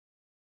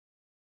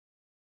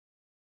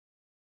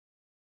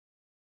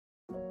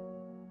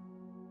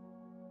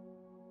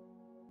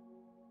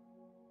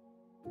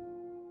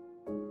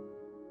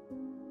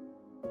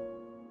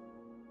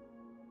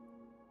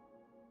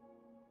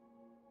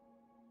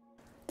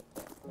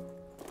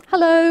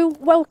Hello,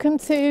 welcome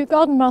to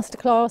Garden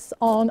Masterclass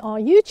on our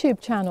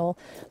YouTube channel.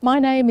 My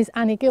name is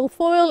Annie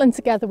Guilfoyle and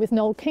together with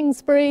Noel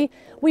Kingsbury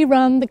we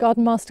run the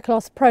Garden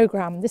Masterclass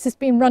programme. This has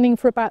been running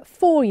for about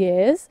 4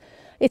 years.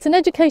 It's an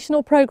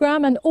educational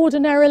programme and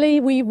ordinarily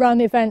we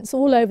run events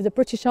all over the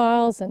British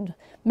Isles and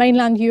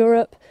mainland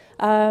Europe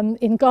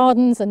in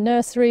gardens and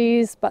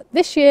nurseries, but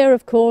this year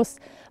of course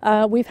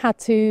we've had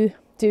to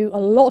do a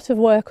lot of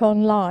work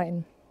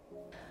online.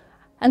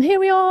 And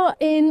here we are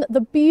in the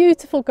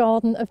beautiful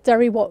garden of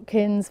Derry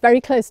Watkins, very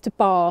close to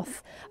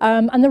Bath.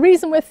 And the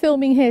reason we're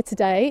filming here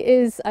today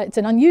is it's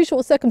an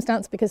unusual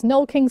circumstance because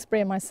Noel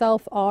Kingsbury and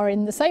myself are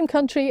in the same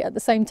country at the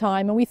same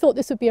time, and we thought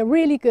this would be a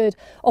really good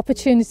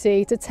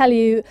opportunity to tell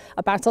you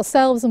about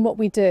ourselves and what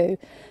we do.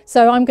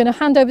 So I'm going to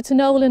hand over to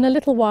Noel in a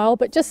little while,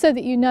 but just so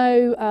that you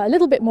know a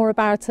little bit more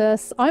about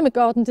us, I'm a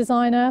garden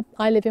designer.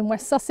 I live in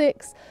West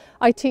Sussex.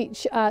 I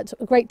teach at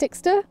Great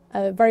Dixter,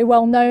 a very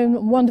well-known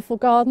and wonderful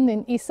garden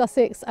in East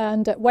Sussex,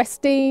 and at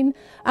West Dean.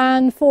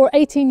 And for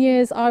 18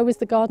 years, I was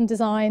the garden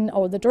design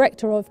or the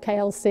director of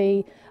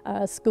KLC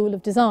School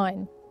of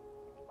Design.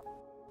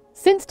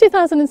 Since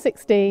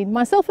 2016,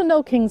 myself and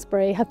Noel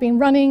Kingsbury have been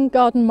running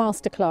Garden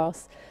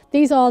Masterclass.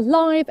 These are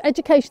live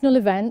educational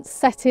events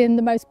set in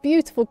the most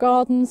beautiful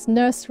gardens,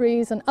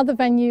 nurseries and other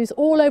venues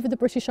all over the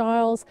British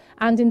Isles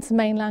and into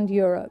mainland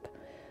Europe.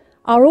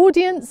 Our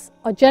audience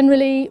are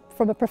generally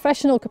from a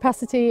professional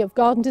capacity of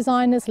garden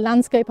designers,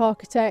 landscape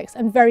architects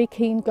and very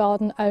keen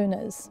garden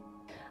owners.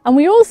 And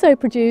we also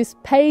produce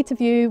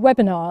pay-to-view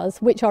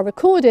webinars which are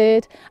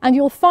recorded, and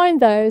you'll find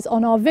those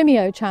on our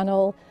Vimeo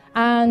channel,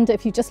 and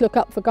if you just look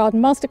up for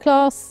Garden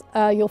Masterclass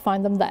you'll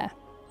find them there.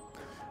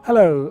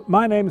 Hello,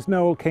 my name is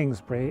Noel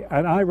Kingsbury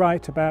and I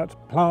write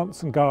about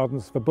plants and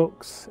gardens for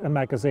books and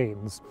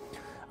magazines.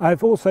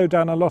 I've also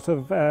done a lot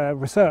of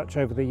research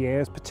over the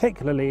years,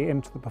 particularly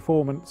into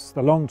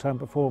the long-term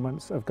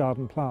performance of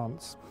garden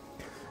plants.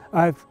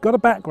 I've got a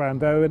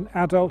background though in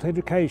adult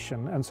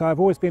education, and so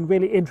I've always been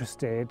really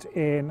interested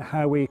in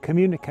how we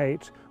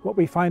communicate what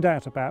we find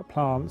out about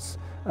plants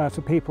to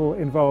people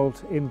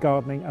involved in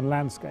gardening and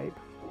landscape.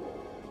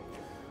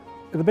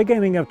 At the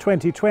beginning of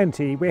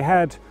 2020 we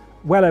had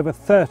well over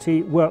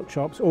 30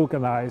 workshops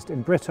organised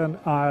in Britain,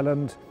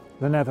 Ireland,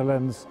 the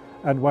Netherlands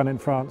and one in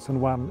France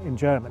and one in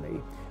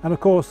Germany. And of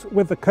course,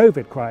 with the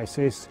COVID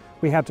crisis,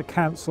 we had to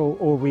cancel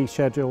or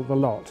reschedule the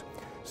lot.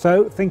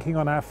 So, thinking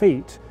on our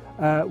feet,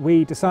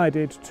 we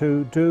decided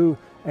to do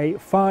a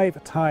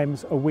 5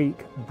 times a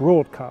week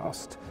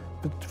broadcast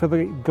for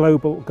the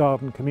global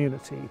garden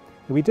community.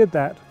 We did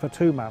that for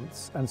 2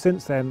 months, and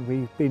since then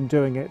we've been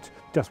doing it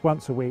just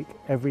once a week,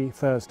 every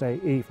Thursday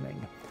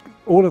evening.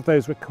 All of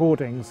those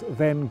recordings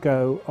then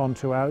go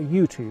onto our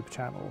YouTube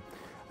channel,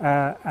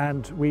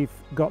 and we've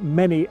got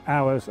many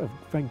hours of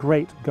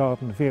great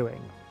garden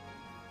viewing.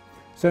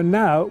 So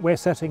now we're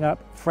setting up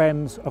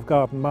Friends of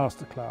Garden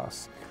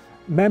Masterclass.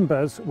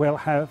 Members will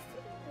have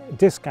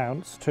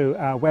discounts to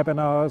our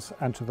webinars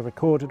and to the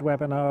recorded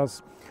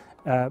webinars,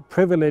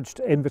 privileged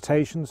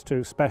invitations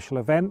to special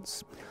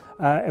events.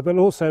 It will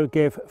also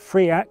give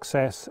free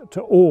access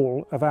to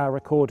all of our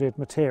recorded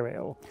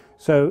material.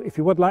 So if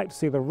you would like to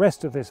see the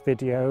rest of this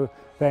video,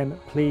 then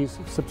please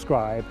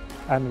subscribe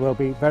and we'll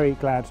be very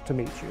glad to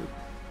meet you.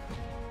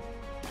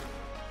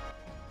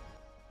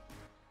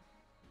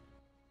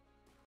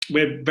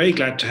 We're very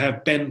glad to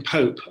have Ben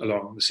Pope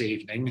along this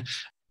evening.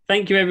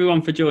 Thank you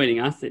everyone for joining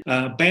us.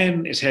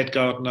 Ben is head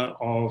gardener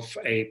of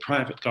a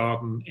private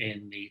garden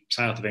in the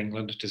south of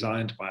England,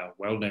 designed by a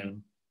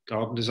well-known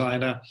garden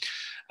designer.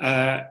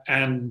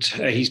 And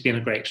he's been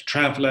a great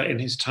traveller in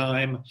his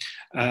time.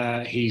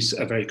 He's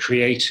a very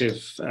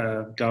creative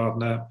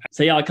gardener.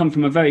 So yeah, I come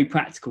from a very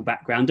practical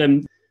background.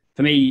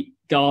 For me,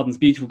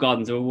 beautiful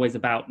gardens are always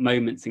about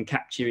moments and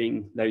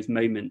capturing those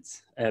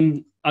moments.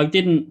 I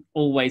didn't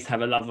always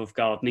have a love of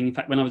gardening. In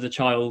fact, when I was a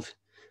child,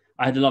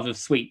 I had a love of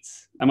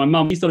sweets. And my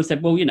mum sort of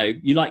said, well, you know,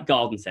 you like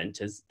garden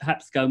centres,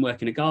 perhaps go and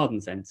work in a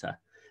garden centre.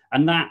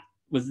 And that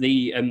was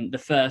the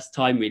first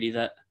time really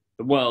that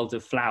the world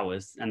of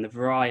flowers and the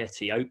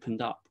variety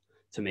opened up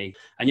to me.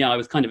 And yeah, I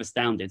was kind of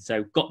astounded.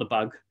 So got the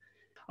bug.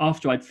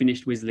 After I'd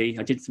finished Wisley,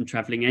 I did some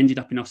travelling, ended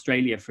up in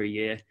Australia for a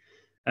year.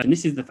 And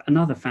this is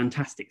another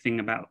fantastic thing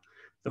about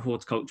the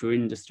horticultural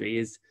industry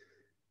is,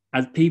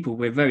 as people,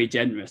 we're very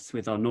generous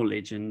with our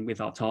knowledge and with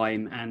our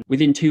time. And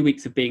within 2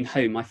 weeks of being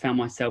home, I found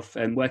myself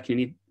working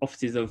in the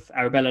offices of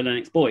Arabella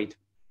Lennox Boyd.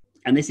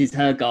 And this is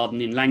her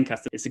garden in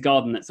Lancaster. It's a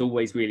garden that's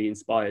always really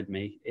inspired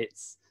me.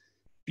 It's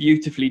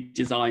beautifully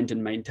designed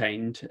and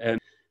maintained.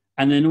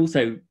 And then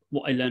also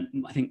what I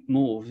learned, I think,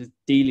 more was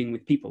dealing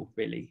with people,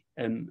 really.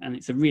 And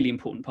it's a really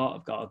important part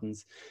of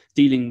gardens,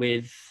 dealing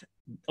with,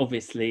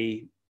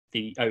 obviously,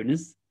 the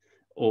owners,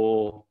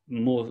 or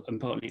more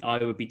importantly, I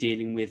would be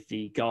dealing with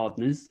the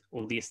gardeners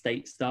or the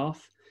estate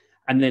staff,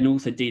 and then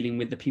also dealing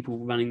with the people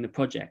running the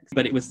project.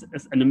 But it was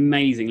an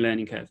amazing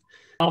learning curve.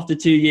 After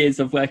 2 years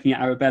of working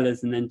at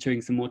Arabella's and then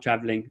doing some more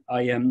travelling,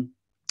 I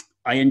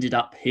ended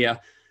up here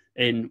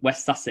in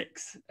West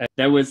Sussex.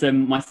 There was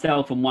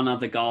myself and one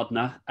other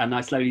gardener, and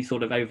I slowly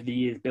sort of over the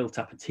years built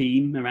up a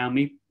team around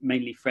me,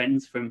 mainly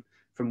friends from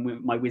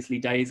my Wisley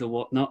days or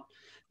whatnot.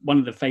 One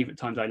of the favourite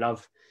times I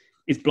love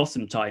is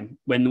blossom time,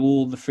 when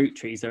all the fruit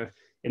trees are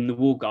in the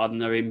wall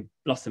garden are in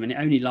blossom, and it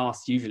only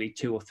lasts usually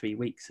 2 or 3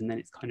 weeks, and then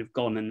it's kind of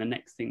gone and the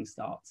next thing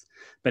starts.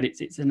 But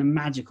it's a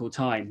magical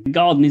time. The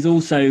garden is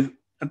also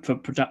for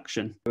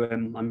production.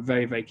 I'm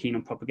very, very keen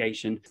on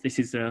propagation. This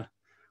is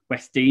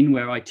West Dean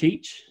where I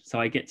teach, so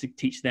I get to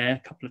teach there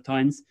a couple of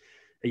times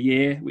a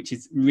year, which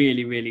is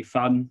really, really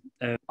fun.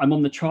 I'm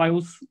on the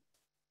trials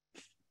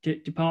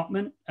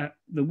department at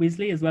the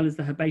Wisley, as well as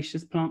the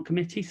herbaceous plant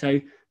committee, so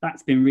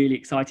that's been really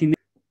exciting.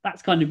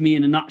 That's kind of me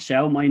in a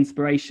nutshell, my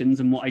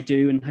inspirations and what I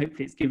do, and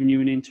hopefully it's given you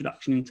an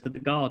introduction into the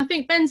garden. I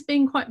think Ben's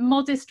being quite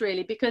modest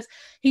really, because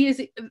he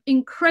is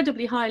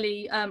incredibly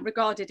highly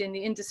regarded in the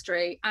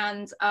industry,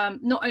 and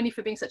not only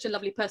for being such a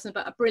lovely person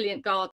but a brilliant gardener.